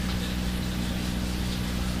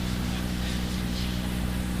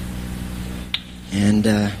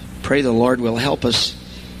And pray the Lord will help us.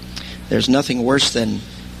 There's nothing worse than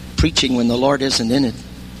preaching when the Lord isn't in it.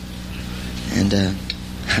 And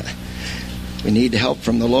we need help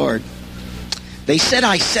from the Lord. They said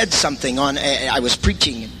I said something I was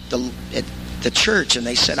preaching at the church, and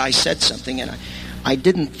they said I said something, and I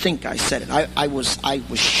didn't think I said it. I was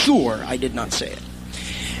sure I did not say it.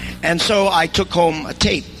 And so I took home a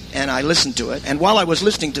tape, and I listened to it. And while I was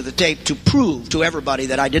listening to the tape, to prove to everybody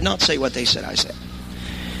that I did not say what they said I said,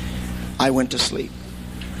 I went to sleep.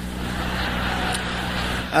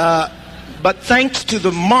 But thanks to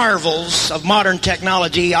the marvels of modern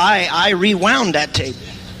technology, I rewound that tape.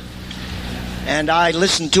 And I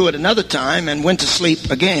listened to it another time and went to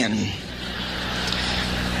sleep again.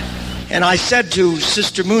 And I said to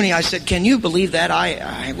Sister Mooney, I said, can you believe that?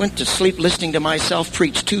 I went to sleep listening to myself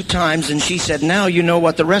preach 2 times, and she said, now you know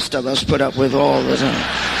what the rest of us put up with all the time.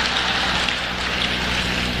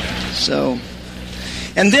 So,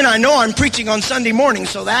 and then I know I'm preaching on Sunday morning,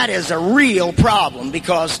 so that is a real problem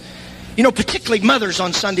because, you know, particularly mothers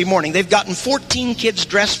on Sunday morning, they've gotten 14 kids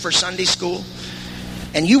dressed for Sunday school,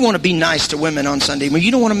 and you want to be nice to women on Sunday morning.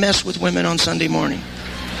 You don't want to mess with women on Sunday morning.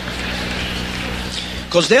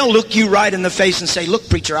 Because they'll look you right in the face and say, look,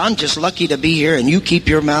 preacher, I'm just lucky to be here, and you keep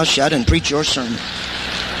your mouth shut and preach your sermon.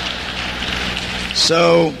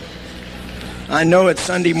 So, I know it's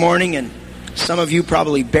Sunday morning, and some of you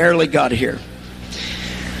probably barely got here.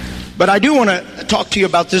 But I do want to talk to you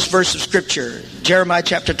about this verse of Scripture, Jeremiah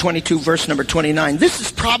chapter 22, verse number 29. This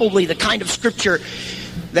is probably the kind of Scripture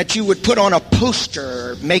that you would put on a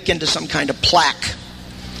poster or make into some kind of plaque.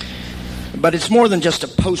 But it's more than just a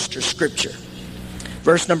poster Scripture.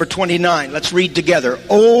 Verse number 29, let's read together.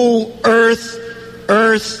 O earth,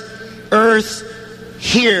 earth, earth,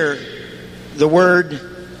 hear the word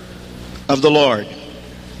of the Lord.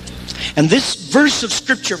 And this verse of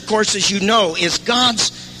Scripture, of course, as you know, is God's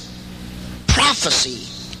prophecy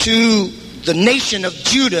to the nation of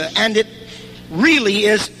Judah, and it really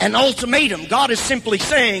is an ultimatum. God is simply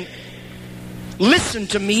saying, listen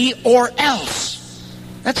to me or else.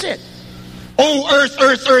 That's it. O earth,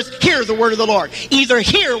 earth, earth, hear the word of the Lord. Either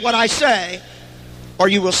hear what I say, or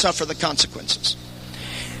you will suffer the consequences.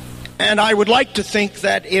 And I would like to think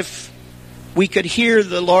that if we could hear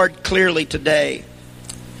the Lord clearly today,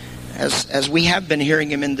 as we have been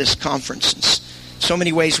hearing Him in this conference, in so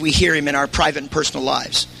many ways we hear Him in our private and personal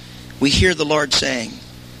lives. We hear the Lord saying,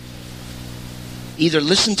 either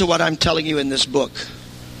listen to what I'm telling you in this book,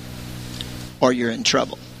 or you're in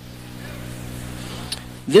trouble.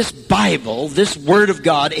 This Bible, this Word of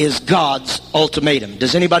God, is God's ultimatum.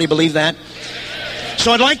 Does anybody believe that?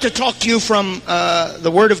 So I'd like to talk to you from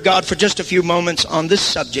the Word of God for just a few moments on this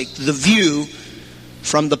subject, the view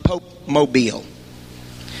from the Pope Mobile.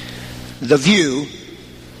 The view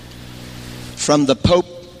from the Pope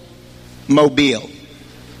Mobile.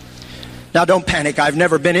 Now don't panic, I've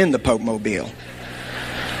never been in the Pope Mobile.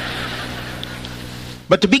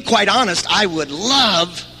 But to be quite honest, I would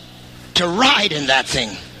love to ride in that thing.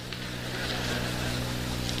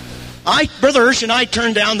 Brother Hirsch and I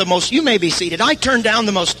turned down the most, you may be seated, I turned down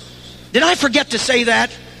the most, did I forget to say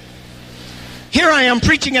that? Here I am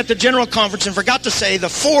preaching at the general conference and forgot to say the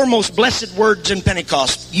 4 most blessed words in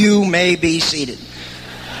Pentecost. You may be seated.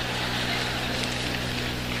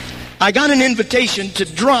 I got an invitation to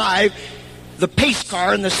drive the pace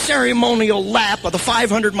car in the ceremonial lap of the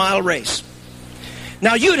 500-mile race.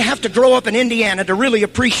 Now, you'd have to grow up in Indiana to really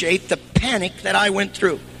appreciate the panic that I went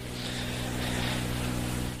through.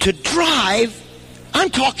 To drive, I'm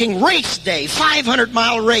talking race day,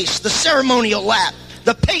 500-mile race, the ceremonial lap,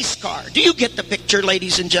 the pace car. Do you get the picture,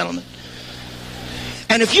 ladies and gentlemen?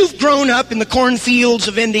 And if you've grown up in the cornfields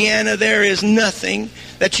of Indiana, there is nothing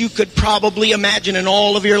that you could probably imagine in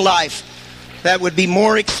all of your life that would be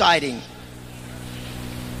more exciting.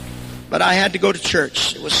 But I had to go to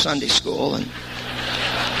church. It was Sunday school, and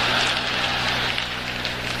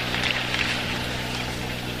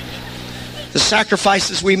the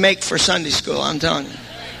sacrifices we make for Sunday school, I'm telling you.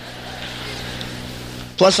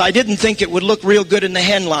 Plus, I didn't think it would look real good in the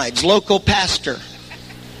headlines. Local pastor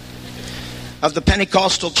of the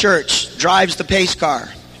Pentecostal church drives the pace car.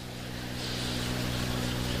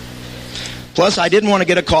 Plus, I didn't want to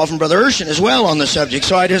get a call from Brother Urshan as well on the subject,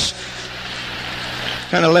 so I just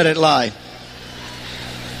kind of let it lie.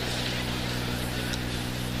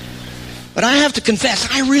 But I have to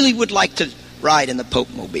confess, I really would like to ride in the Pope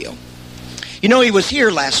Mobile. You know, he was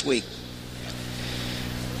here last week,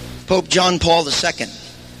 Pope John Paul II.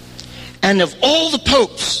 And of all the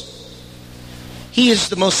popes, he is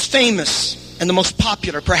the most famous and the most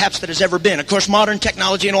popular perhaps that has ever been. Of course, modern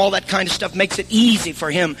technology and all that kind of stuff makes it easy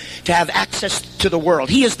for him to have access to the world.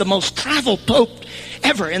 He is the most traveled pope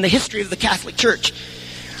ever in the history of the Catholic Church.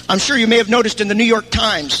 I'm sure you may have noticed in the New York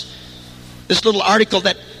Times this little article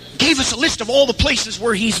that gave us a list of all the places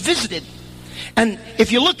where he's visited. And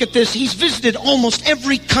if you look at this, he's visited almost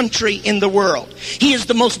every country in the world. He is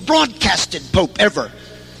the most broadcasted pope ever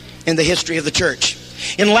in the history of the church.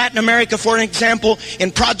 In Latin America, for an example, in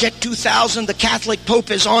Project 2000, the Catholic Pope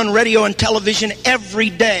is on radio and television every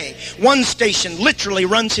day. One station literally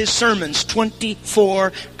runs his sermons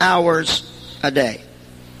 24 hours a day.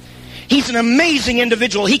 He's an amazing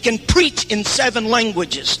individual. He can preach in 7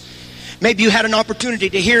 languages. Maybe you had an opportunity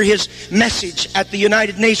to hear his message at the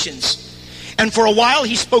United Nations. And for a while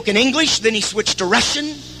he spoke in English, then he switched to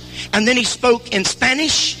Russian, and then he spoke in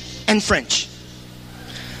Spanish and French.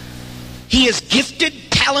 He is gifted,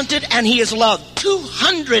 talented, and he is loved.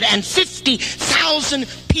 250,000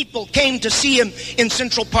 people came to see him in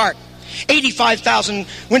Central Park. 85,000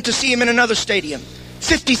 went to see him in another stadium.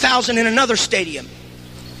 50,000 in another stadium.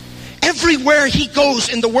 Everywhere he goes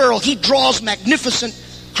in the world, he draws magnificent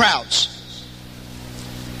crowds.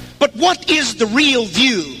 But what is the real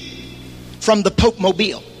view from the Pope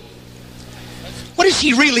Mobile? What is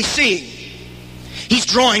he really seeing? He's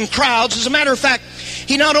drawing crowds. As a matter of fact,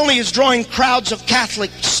 he not only is drawing crowds of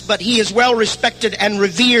Catholics, but he is well respected and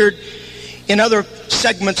revered in other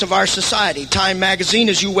segments of our society. Time magazine,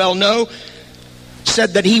 as you well know,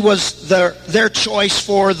 said that he was their choice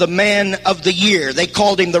for the man of the year. They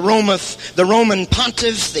called him the Roman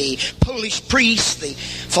pontiff, the Polish priest, the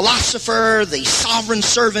philosopher, the sovereign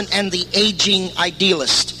servant, and the aging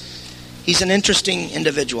idealist. He's an interesting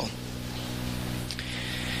individual.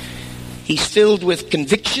 He's filled with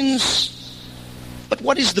convictions, but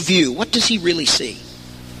what is the view? What does he really see?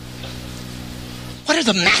 What are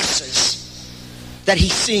the masses that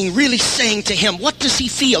he's seeing really saying to him? What does he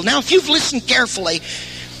feel? Now, if you've listened carefully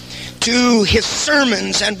to his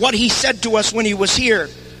sermons and what he said to us when he was here,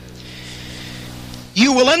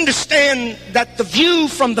 you will understand that the view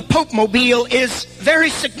from the Pope Mobile is very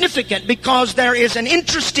significant, because there is an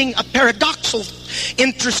interesting, a paradoxal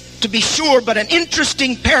interest to be sure, but an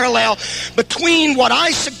interesting parallel between what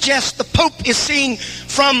I suggest the Pope is seeing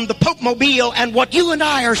from the Pope Mobile and what you and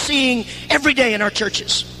I are seeing every day in our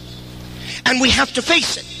churches. And we have to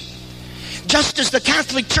face it. Just as the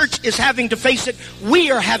Catholic Church is having to face it, we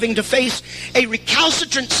are having to face a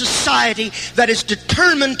recalcitrant society that is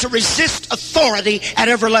determined to resist authority at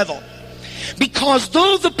every level. Because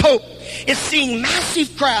though the Pope is seeing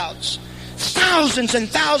massive crowds, thousands and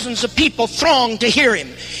thousands of people throng to hear him,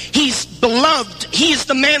 he's beloved, he is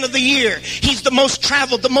the man of the year, he's the most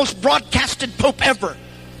traveled, the most broadcasted Pope ever.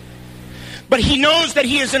 But he knows that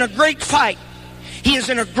he is in a great fight. He is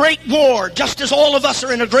in a great war, just as all of us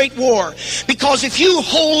are in a great war. Because if you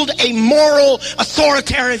hold a moral,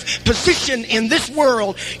 authoritative position in this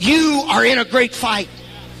world, you are in a great fight.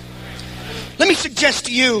 Let me suggest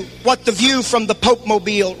to you what the view from the Pope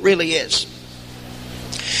Mobile really is.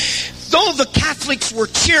 Though the Catholics were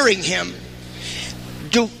cheering him,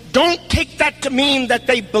 don't take that to mean that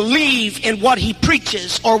they believe in what he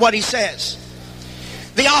preaches or what he says.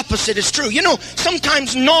 The opposite is true. You know,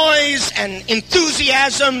 sometimes noise and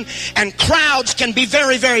enthusiasm and crowds can be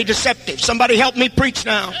very, very deceptive. Somebody help me preach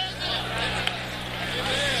now.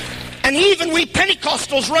 And even we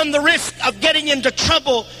Pentecostals run the risk of getting into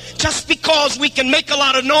trouble just because we can make a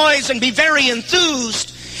lot of noise and be very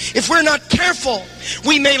enthused. If we're not careful,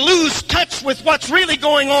 we may lose touch with what's really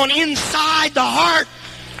going on inside the heart.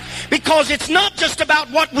 Because it's not just about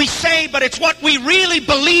what we say, but it's what we really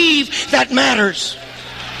believe that matters.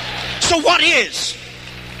 So what is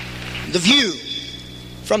the view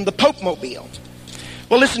from the Pope Mobile?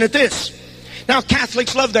 Well, listen to this. Now,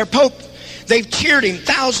 Catholics love their Pope. They've cheered him.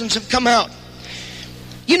 Thousands have come out.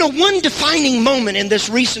 You know, one defining moment in this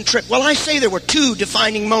recent trip, well, I say there were 2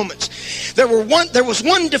 defining moments. There was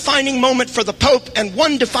one defining moment for the Pope and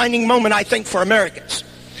one defining moment, I think, for Americans.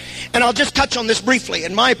 And I'll just touch on this briefly,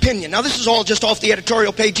 in my opinion. Now, this is all just off the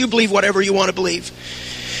editorial page. You believe whatever you want to believe.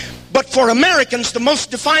 But for Americans, the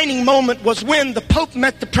most defining moment was when the Pope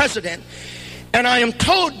met the President. And I am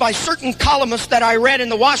told by certain columnists that I read in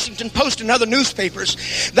the Washington Post and other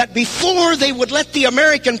newspapers that before they would let the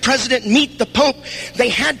American President meet the Pope, they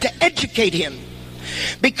had to educate him.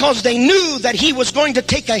 Because they knew that he was going to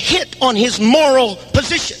take a hit on his moral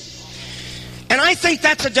position. And I think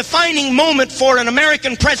that's a defining moment for an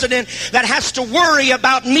American president that has to worry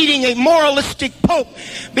about meeting a moralistic pope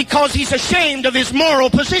because he's ashamed of his moral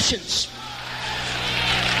positions.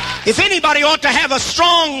 If anybody ought to have a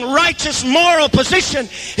strong, righteous, moral position,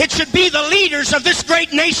 it should be the leaders of this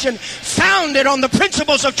great nation, founded on the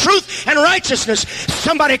principles of truth and righteousness.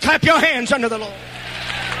 Somebody clap your hands unto the Lord.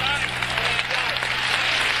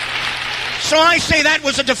 So I say that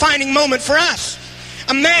was a defining moment for us.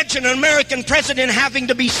 Imagine an American president having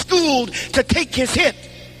to be schooled to take his hit,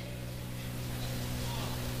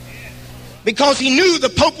 because he knew the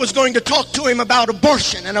Pope was going to talk to him about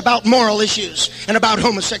abortion and about moral issues and about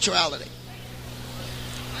homosexuality.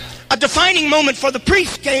 A defining moment for the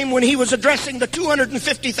priest came when he was addressing the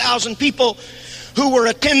 250,000 people who were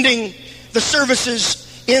attending the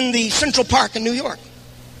services in the Central Park in New York.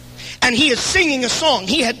 And he is singing a song.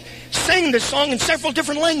 He had sang this song in several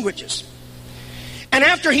different languages. And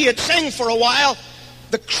after he had sang for a while,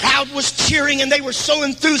 the crowd was cheering, and they were so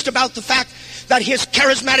enthused about the fact that his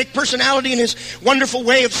charismatic personality and his wonderful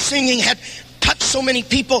way of singing had touched so many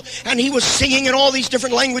people, and he was singing in all these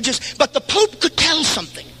different languages. But the Pope could tell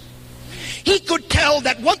something. He could tell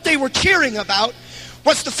that what they were cheering about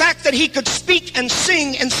was the fact that he could speak and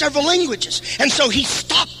sing in several languages. And so he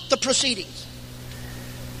stopped the proceedings.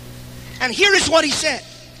 And here is what he said.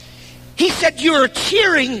 He said, "You're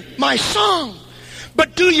cheering my song,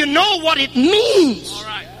 but do you know what it means?" All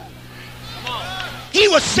right. Come on. He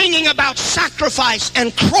was singing about sacrifice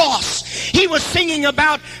and cross. He was singing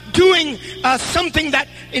about doing something that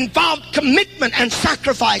involved commitment and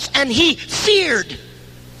sacrifice. And he feared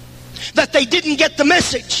that they didn't get the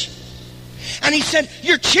message. And he said,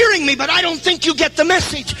 "You're cheering me, but I don't think you get the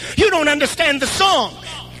message. You don't understand the song."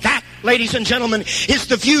 That, ladies and gentlemen, is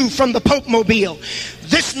the view from the Pope Mobile.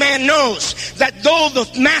 This man knows that though the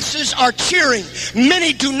masses are cheering,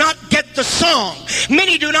 many do not get the song.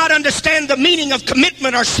 Many do not understand the meaning of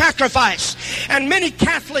commitment or sacrifice. And many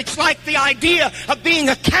Catholics like the idea of being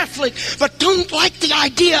a Catholic, but don't like the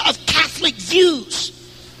idea of Catholic views.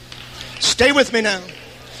 Stay with me now.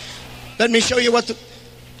 Let me show you what the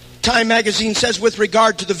Time magazine says with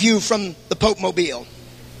regard to the view from the Pope Mobile.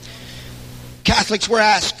 Catholics were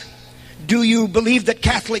asked, "Do you believe that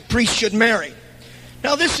Catholic priests should marry?"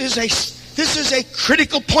 Now this is a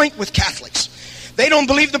critical point with Catholics. They don't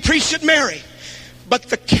believe the priest should marry. But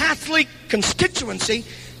the Catholic constituency,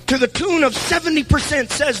 to the tune of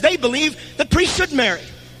 70%, says they believe the priest should marry.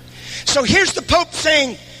 So here's the Pope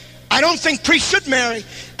saying, "I don't think priests should marry."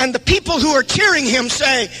 And the people who are cheering him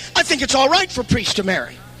say, "I think it's all right for priests to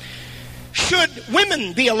marry." Should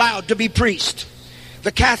women be allowed to be priests?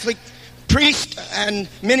 The Catholic priest and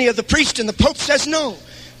many of the priests and the Pope says no.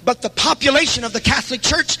 But the population of the Catholic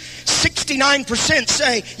Church, 69%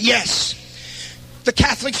 say yes. The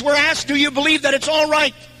Catholics were asked, "Do you believe that it's all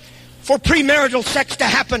right for premarital sex to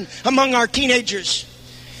happen among our teenagers?"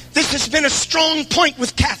 This has been a strong point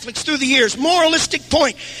with Catholics through the years, moralistic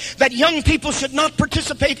point, that young people should not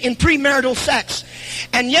participate in premarital sex.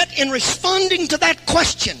 And yet in responding to that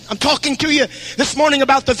question, I'm talking to you this morning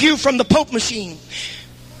about the view from the Pope machine.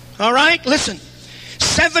 All right, listen,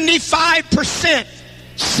 75%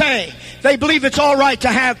 say they believe it's all right to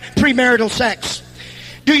have premarital sex.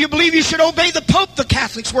 Do you believe you should obey the Pope? The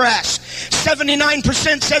Catholics were asked.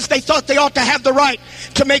 79% says they thought they ought to have the right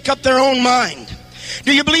to make up their own mind.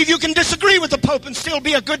 Do you believe you can disagree with the Pope and still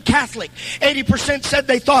be a good Catholic? 80% said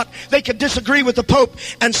they thought they could disagree with the Pope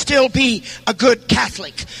and still be a good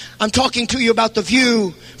Catholic. I'm talking to you about the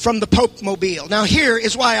view from the Pope Mobile. Now here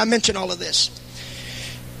is why I mention all of this.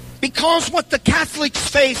 Because what the Catholics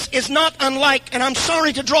face is not unlike, and I'm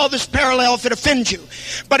sorry to draw this parallel if it offends you,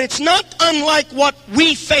 but it's not unlike what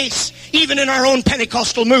we face even in our own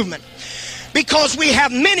Pentecostal movement. Because we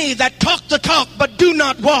have many that talk the talk but do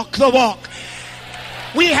not walk the walk.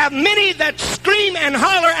 We have many that scream and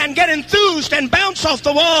holler and get enthused and bounce off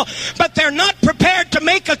the wall, but they're not prepared to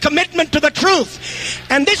make a commitment to the truth.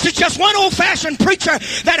 And this is just one old-fashioned preacher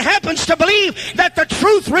that happens to believe that the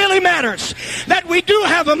truth really matters, that we do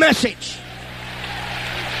have a message.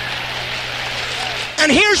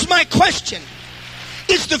 And here's my question.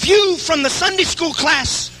 Is the view from the Sunday school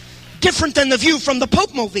class different than the view from the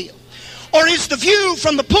Pope Mobile? Or is the view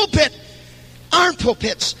from the pulpit, our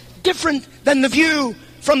pulpits, different than the view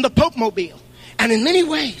from the Pope Mobile? And in many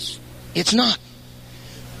ways, it's not.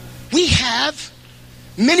 We have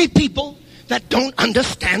many people that don't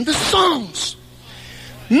understand the songs.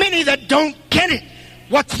 Many that don't get it.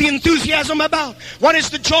 What's the enthusiasm about? What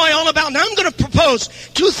is the joy all about? Now I'm going to propose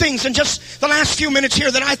two things in just the last few minutes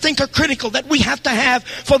here that I think are critical, that we have to have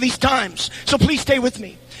for these times. So please stay with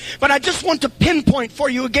me. But I just want to pinpoint for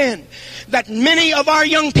you again that many of our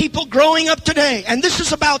young people growing up today, and this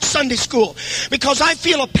is about Sunday school, because I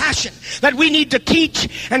feel a passion that we need to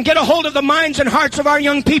teach and get a hold of the minds and hearts of our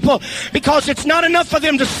young people, because it's not enough for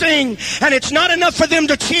them to sing, and it's not enough for them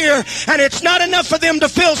to cheer, and it's not enough for them to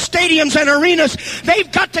fill stadiums and arenas.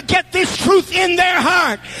 They've got to get this truth in their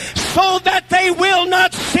heart so that they will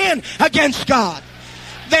not sin against God.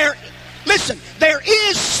 Listen, there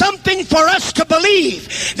is something for us to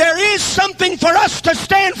believe. There is something for us to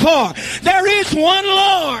stand for. There is one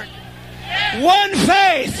Lord, one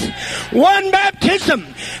faith, one baptism.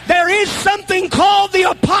 There is something called the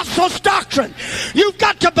Apostles' Doctrine. You've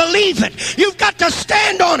got to believe it. You've got to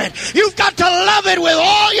stand on it. You've got to love it with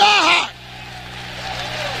all your heart.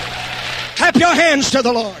 Clap your hands to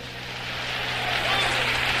the Lord.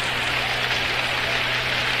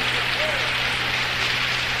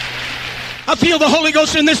 I feel the Holy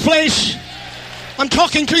Ghost in this place. I'm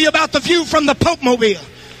talking to you about the view from the Pope Mobile.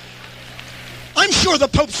 I'm sure the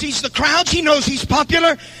Pope sees the crowds. He knows he's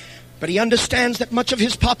popular. But he understands that much of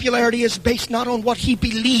his popularity is based not on what he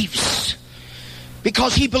believes.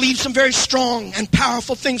 Because he believes some very strong and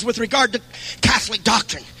powerful things with regard to Catholic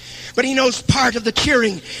doctrine. But he knows part of the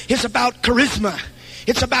cheering is about charisma.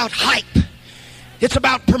 It's about hype. It's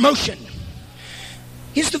about promotion.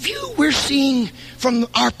 Is the view we're seeing from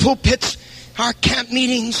our pulpits, our camp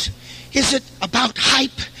meetings, is it about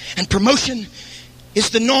hype and promotion? Is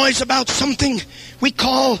the noise about something we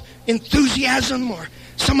call enthusiasm or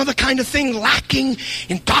some other kind of thing, lacking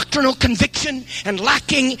in doctrinal conviction and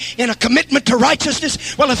lacking in a commitment to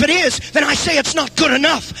righteousness? Well, if it is, then I say it's not good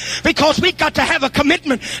enough, because we've got to have a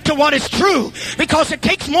commitment to what is true, because it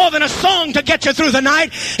takes more than a song to get you through the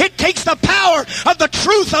night. It takes the power of the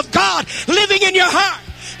truth of God living in your heart.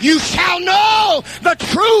 You shall know the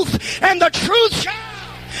truth, and the truth shall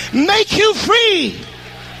make you free.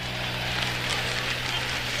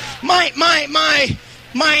 My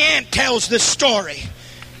aunt tells this story.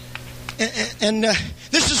 And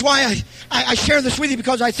this is why I share this with you,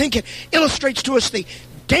 because I think it illustrates to us the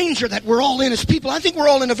danger that we're all in as people. I think we're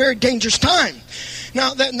all in a very dangerous time.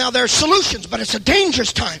 Now there are solutions, but it's a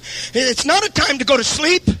dangerous time. It's not a time to go to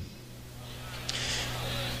sleep.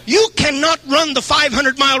 You cannot run the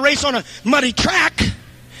 500-mile race on a muddy track.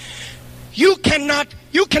 You cannot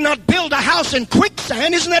build a house in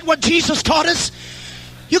quicksand. Isn't that what Jesus taught us?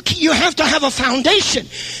 You have to have a foundation.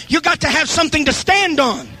 You got to have something to stand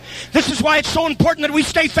on. This is why it's so important that we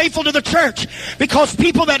stay faithful to the church, because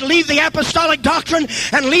people that leave the apostolic doctrine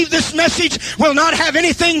and leave this message will not have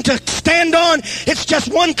anything to stand on. It's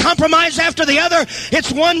just one compromise after the other.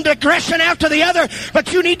 It's one digression after the other.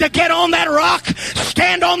 But you need to get on that rock,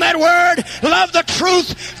 stand on that word, love the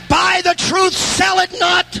truth, buy the truth, sell it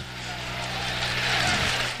not.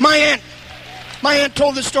 My aunt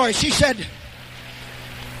told this story. She said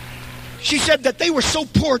that they were so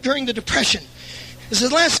poor during the Depression. This is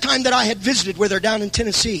the last time that I had visited with her down in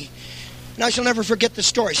Tennessee. And I shall never forget the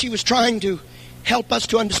story. She was trying to help us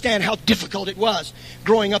to understand how difficult it was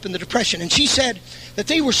growing up in the Depression. And she said that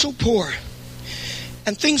they were so poor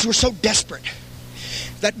and things were so desperate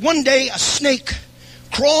that one day a snake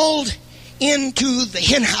crawled into the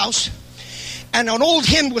hen house, and an old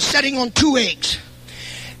hen was sitting on 2 eggs.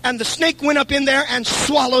 And the snake went up in there and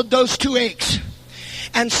swallowed those 2 eggs.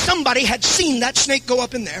 And somebody had seen that snake go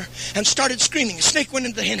up in there and started screaming. The snake went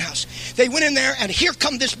into the hen house. They went in there, and here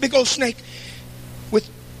come this big old snake with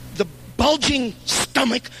the bulging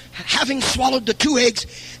stomach, having swallowed the 2 eggs.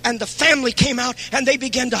 And the family came out, and they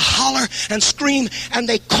began to holler and scream, and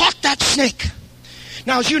they caught that snake.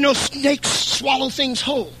 Now, as you know, snakes swallow things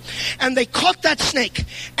whole. And they caught that snake,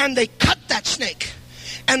 and they cut that snake.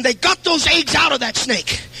 And they got those eggs out of that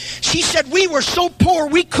snake. She said, we were so poor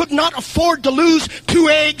we could not afford to lose 2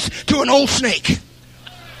 eggs to an old snake.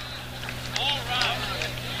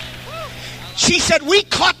 She said, we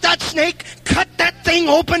caught that snake, cut that thing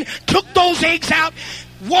open, took those eggs out,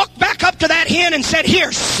 walked back up to that hen and said,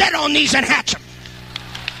 here, sit on these and hatch them.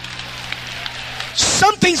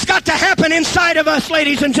 Something's got to happen inside of us,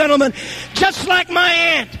 ladies and gentlemen. Just like my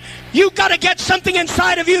aunt. You've got to get something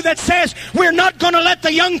inside of you that says we're not going to let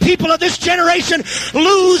the young people of this generation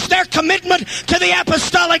lose their commitment to the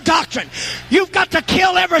apostolic doctrine. You've got to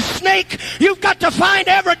kill every snake. You've got to find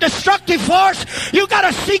every destructive force. You've got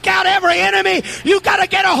to seek out every enemy. You've got to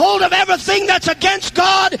get a hold of everything that's against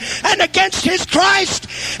God and against His Christ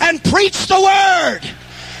and preach the word.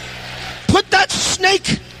 Put that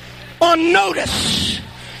snake on notice.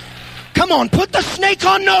 Come on, put the snake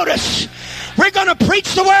on notice. We're going to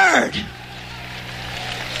preach the word.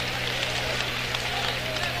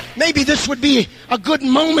 Maybe this would be a good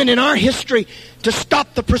moment in our history to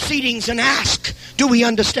stop the proceedings and ask, do we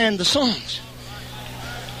understand the songs?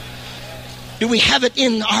 Do we have it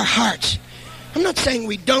in our hearts? I'm not saying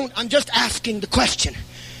we don't. I'm just asking the question.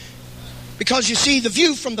 Because you see, the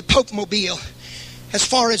view from the Pope Mobile, as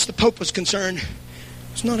far as the Pope was concerned,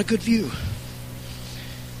 was not a good view.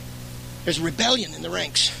 There's rebellion in the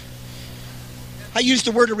ranks. I use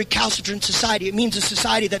the word a recalcitrant society. It means a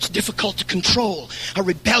society that's difficult to control. A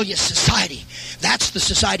rebellious society. That's the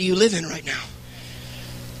society you live in right now.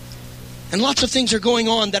 And lots of things are going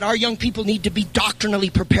on that our young people need to be doctrinally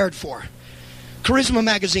prepared for. Charisma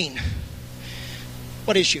magazine.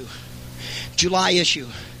 What issue? July issue.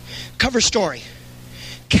 Cover story.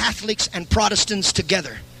 Catholics and Protestants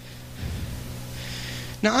together.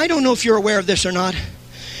 Now, I don't know if you're aware of this or not,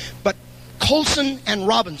 but Colson and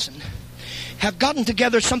Robinson have gotten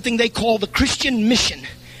together something they call the Christian Mission.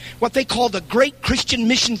 What they call the Great Christian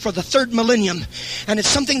Mission for the Third Millennium. And it's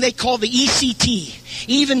something they call the ECT.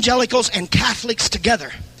 Evangelicals and Catholics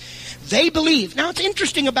together. They believe. Now, it's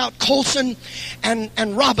interesting about Colson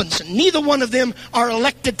and Robinson. Neither one of them are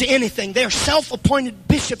elected to anything. They're self-appointed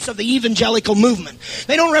bishops of the evangelical movement.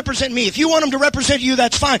 They don't represent me. If you want them to represent you,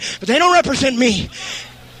 that's fine. But they don't represent me.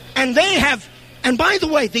 And they have, and by the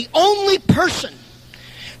way, the only person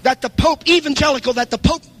that the Pope, evangelical, that the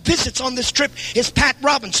Pope visits on this trip is Pat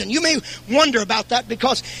Robinson. You may wonder about that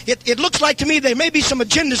because it looks like to me there may be some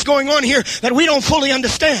agendas going on here that we don't fully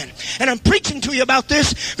understand. And I'm preaching to you about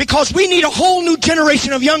this because we need a whole new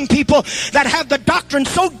generation of young people that have the doctrine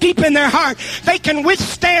so deep in their heart they can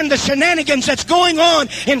withstand the shenanigans that's going on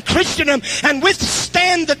in Christendom and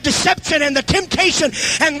withstand the deception and the temptation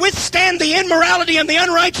and withstand the immorality and the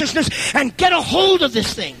unrighteousness and get a hold of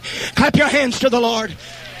this thing. Clap your hands to the Lord.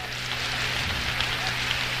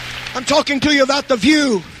 I'm talking to you about the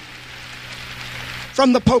view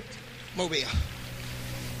from the Pope Mobile.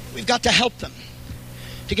 We've got to help them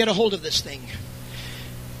to get a hold of this thing.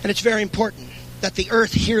 And it's very important that the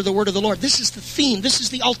earth hear the word of the Lord. This is the theme. This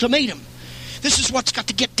is the ultimatum. This is what's got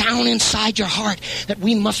to get down inside your heart, that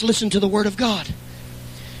we must listen to the word of God.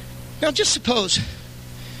 Now just suppose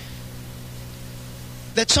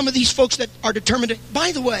that some of these folks that are determined to,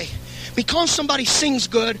 by the way, because somebody sings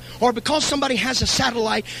good or because somebody has a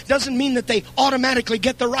satellite doesn't mean that they automatically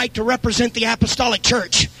get the right to represent the apostolic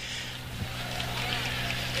church.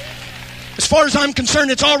 As far as I'm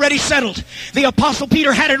concerned, it's already settled. The Apostle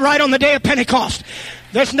Peter had it right on the day of Pentecost.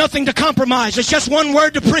 There's nothing to compromise. It's just one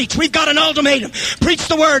word to preach. We've got an ultimatum. Preach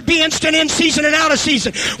the word. Be instant in season and out of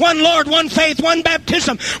season. One Lord, one faith, one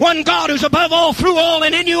baptism. One God who's above all, through all,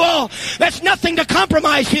 and in you all. There's nothing to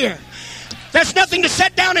compromise here. There's nothing to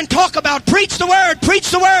sit down and talk about. Preach the word.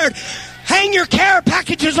 Preach the word. Hang your care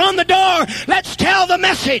packages on the door. Let's tell the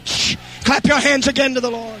message. Clap your hands again to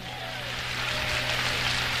the Lord.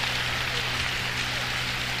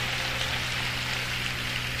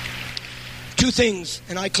 Two things,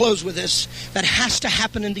 and I close with this, that has to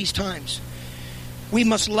happen in these times. We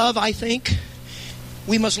must love, I think.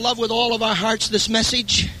 We must love with all of our hearts this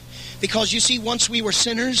message. Because you see, once we were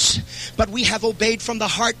sinners, but we have obeyed from the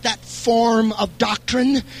heart that form of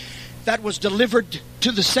doctrine that was delivered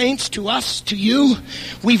to the saints, to us, to you.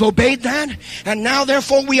 We've obeyed that. And now,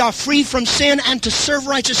 therefore, we are free from sin and to serve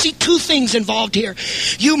righteousness. See, two things involved here.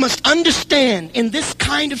 You must understand in this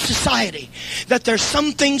kind of society that there's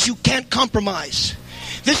some things you can't compromise.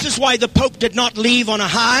 This is why the Pope did not leave on a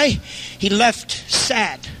high. He left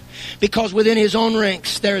sad. Because within his own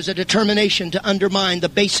ranks, there is a determination to undermine the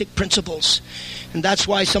basic principles. And that's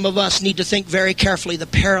why some of us need to think very carefully. The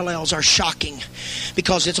parallels are shocking.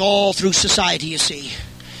 Because it's all through society, you see.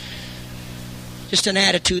 Just an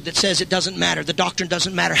attitude that says it doesn't matter. The doctrine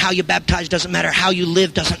doesn't matter. How you baptize doesn't matter. How you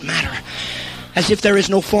live doesn't matter. As if there is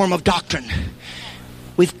no form of doctrine.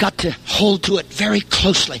 We've got to hold to it very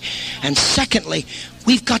closely. And secondly,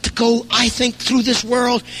 we've got to go, I think, through this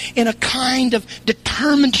world in a kind of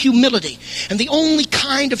determined humility. And the only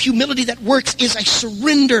kind of humility that works is a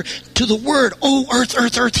surrender to the word. Oh, earth,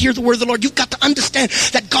 earth, earth, hear the word of the Lord. You've got to understand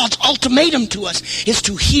that God's ultimatum to us is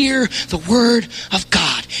to hear the word of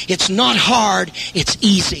God. It's not hard, it's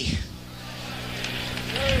easy.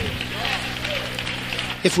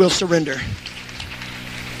 If we'll surrender.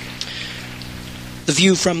 The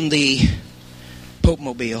view from the Pope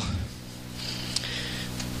Mobile.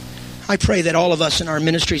 I pray that all of us in our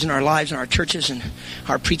ministries, in our lives, in our churches, and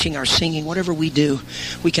our preaching, our singing, whatever we do,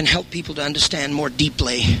 we can help people to understand more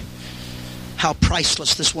deeply how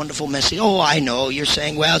priceless this wonderful message. Oh, I know, you're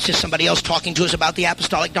saying, well, it's just somebody else talking to us about the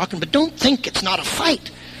apostolic doctrine, but don't think it's not a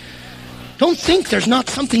fight. Don't think there's not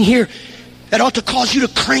something here that ought to cause you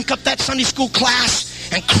to crank up that Sunday school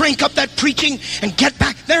class and crank up that preaching and get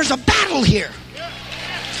back. There's a battle here.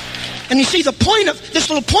 And you see, the point of this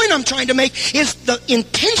little point I'm trying to make is the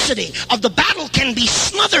intensity of the battle can be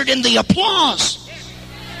smothered in the applause.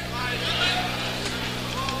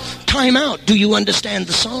 Time out. Do you understand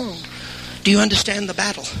the song? Do you understand the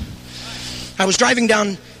battle? I was driving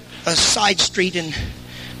down a side street in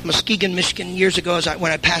Muskegon, Michigan years ago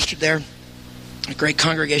when I pastored there. A great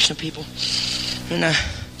congregation of people. And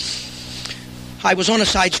I was on a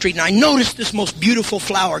side street and I noticed this most beautiful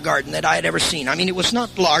flower garden that I had ever seen. I mean, it was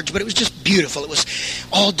not large, but it was just beautiful. It was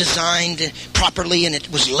all designed properly, and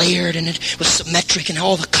it was layered, and it was symmetric, and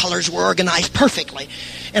all the colors were organized perfectly.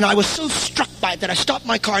 And I was so struck by it that I stopped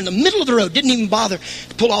my car in the middle of the road, didn't even bother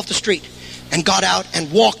to pull off the street, and got out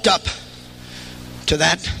and walked up to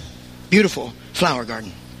that beautiful flower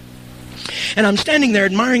garden. And I'm standing there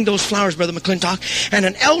admiring those flowers, Brother McClintock, and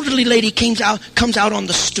an elderly lady comes out on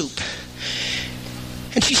the stoop.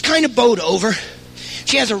 And she's kind of bowed over.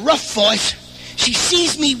 She has a rough voice. She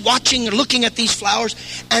sees me watching and looking at these flowers,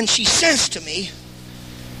 and she says to me,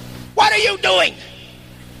 "What are you doing?"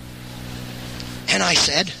 And I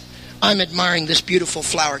said, "I'm admiring this beautiful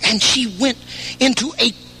flower." And she went into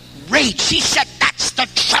a rage. She said, "That's the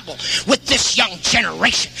trouble with this young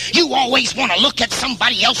generation. You always want to look at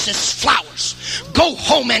somebody else's flowers. Go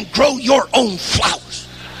home and grow your own flowers."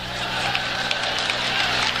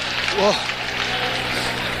 Whoa.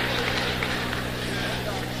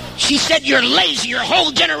 She said, "You're lazy. Your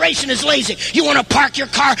whole generation is lazy. You want to park your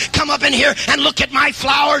car, come up in here and look at my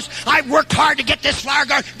flowers. I worked hard to get this flower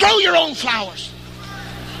garden. Grow your own flowers."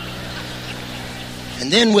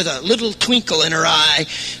 And then with a little twinkle in her eye,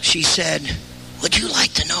 she said, "Would you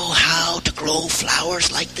like to know how to grow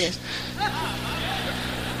flowers like this?"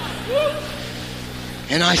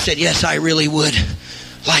 And I said, "Yes, I really would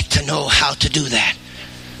like to know how to do that."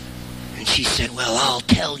 And she said, "Well, I'll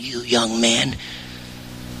tell you, young man."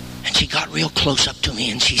 And she got real close up to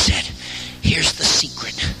me and she said, "Here's the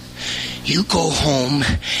secret. You go home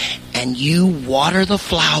and you water the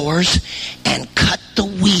flowers and cut the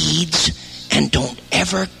weeds and don't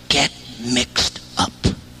ever get mixed up."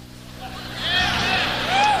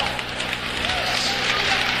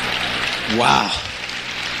 Wow.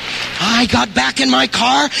 I got back in my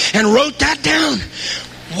car and wrote that down.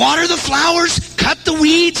 Water the flowers, cut the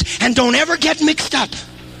weeds, and don't ever get mixed up.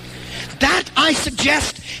 That, I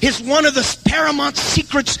suggest, is one of the paramount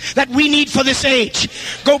secrets that we need for this age.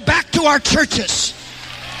 Go back to our churches.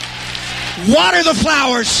 Water the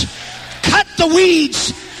flowers. Cut the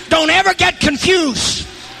weeds. Don't ever get confused.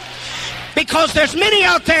 Because there's many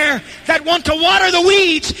out there that want to water the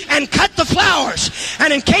weeds and cut the flowers.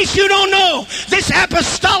 And in case you don't know, this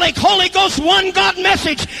apostolic Holy Ghost one God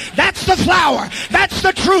message, that's the flower. That's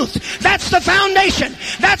the truth. That's the foundation.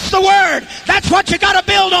 That's the word. That's what you got to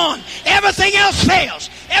build on. Everything else fails.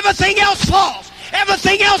 Everything else falls.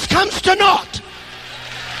 Everything else comes to naught.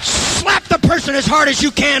 Slap the person as hard as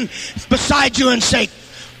you can beside you and say,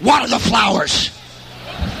 "Water the flowers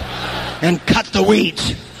and cut the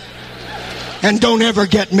weeds. And don't ever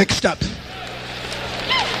get mixed up."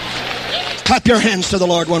 Clap your hands to the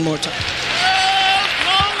Lord one more time.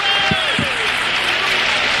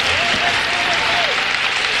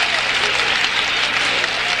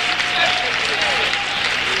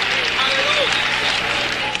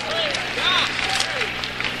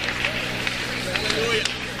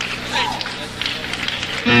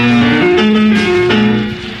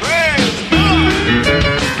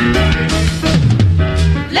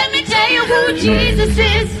 Jesus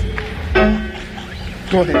is.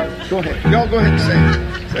 Go ahead. Y'all go ahead and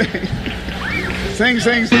sing.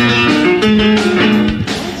 Sing.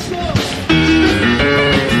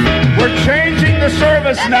 We're changing the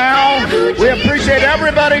service now. We appreciate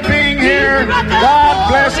everybody being here. God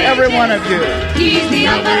bless every one of you. He's the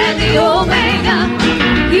Alpha and the Omega.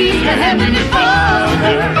 He's the Heavenly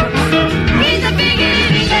Father. He's the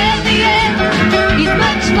beginning and the end. He's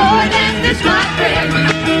much more than this, my friend.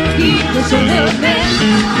 He's the Son of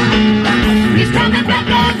Man. He's coming back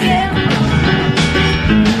again.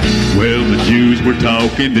 Well, the Jews were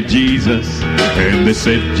talking to Jesus, and they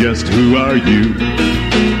said, "Just who are you?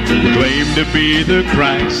 You claim to be the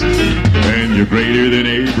Christ, and you're greater than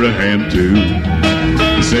Abraham too."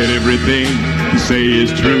 He said, "Everything you say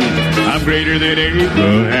is true. I'm greater than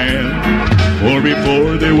Abraham. For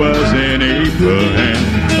before there was an Abraham,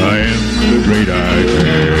 I am the great I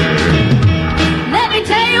am." Let me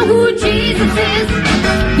tell you who Jesus is.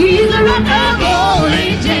 He's the rock of all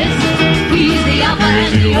ages. He's the Alpha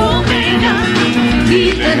and the Omega.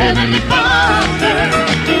 He's the Heavenly Father.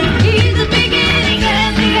 He's the beginning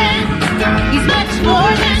and the end. He's much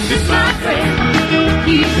more than just my friend.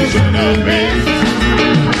 He's the Son of Man.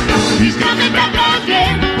 He's coming back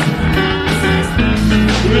again.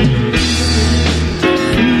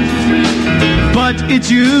 but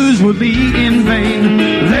its use will be in vain.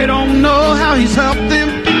 They don't know how he's helped them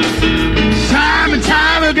time and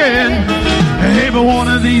time again. Hey, but one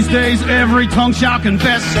of these days every tongue shall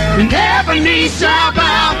confess and every knee shall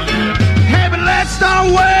bow. Hey, but let's not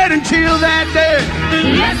wait until that day.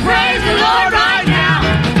 Let's praise the Lord right now.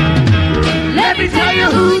 Let me tell you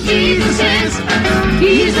who Jesus is.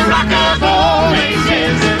 He's the rock of all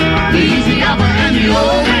ages. He's the Alpha and the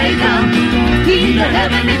Omega. He's the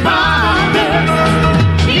Heavenly Father.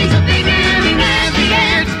 He's the beginning and the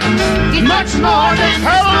end. He's much more than the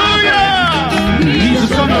Hallelujah! He's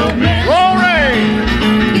the Son of Man.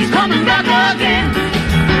 Glory! He's coming back again.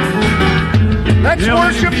 Let's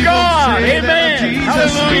worship God. Amen.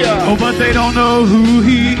 Hallelujah. Oh, but they don't know who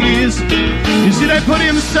he is. You see, they put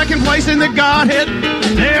him second place in the Godhead.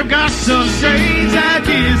 They've got some strange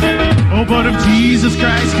ideas. Oh, but if Jesus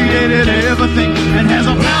Christ created everything and has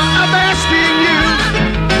a plan of asking you,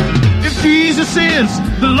 if Jesus is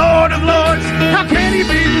the Lord of Lords, how can he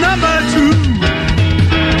be number two?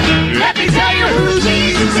 Let me tell you who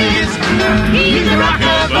Jesus is. He's the rock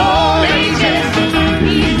of all ages.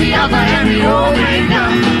 He's the Alpha and the Omega.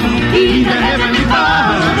 He's the Heavenly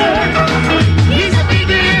Father. He's the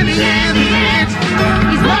beginning and the end.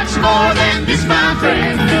 He's much more than this, my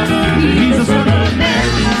friend. He's the Son of Man.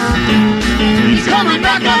 He's coming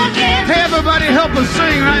back again. Hey, everybody help us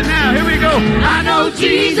sing right now. Here we go. I know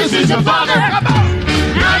Jesus is the Father.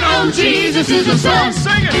 I know Jesus is the Son.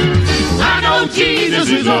 Sing it. I know Jesus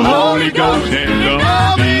is the Holy Ghost. And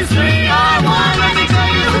all these three are one. Let me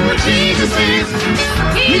tell you who Jesus is.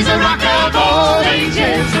 He's the rock of all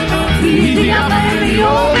ages. He's the Alpha and the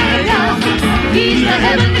Omega. He's the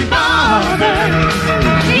Heavenly Father.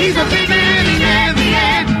 He's the beginning and the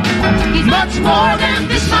end. He's much more than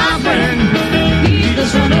this, my friend. He's the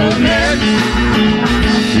Son of Man.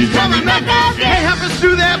 He's coming back again. Hey, help us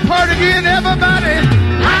do that part again, everybody.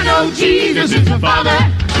 I know Jesus is the Father.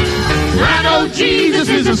 I know Jesus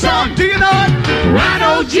is the Son. Do you know it? I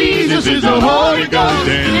know Jesus is the Holy Ghost.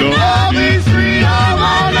 And all these three are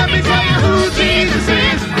one. Let me tell you who Jesus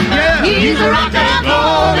is. Yeah. He's the rock of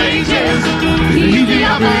all ages. He's the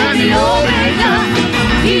Alpha and the Omega.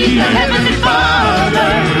 He's the Heavenly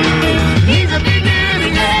Father. He's the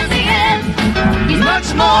beginning and the end. He's much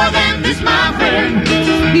more than this, my friend.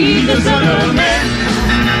 He's the Son of Man.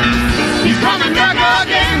 He's coming back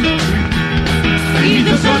again. He's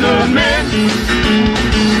the Son of Man.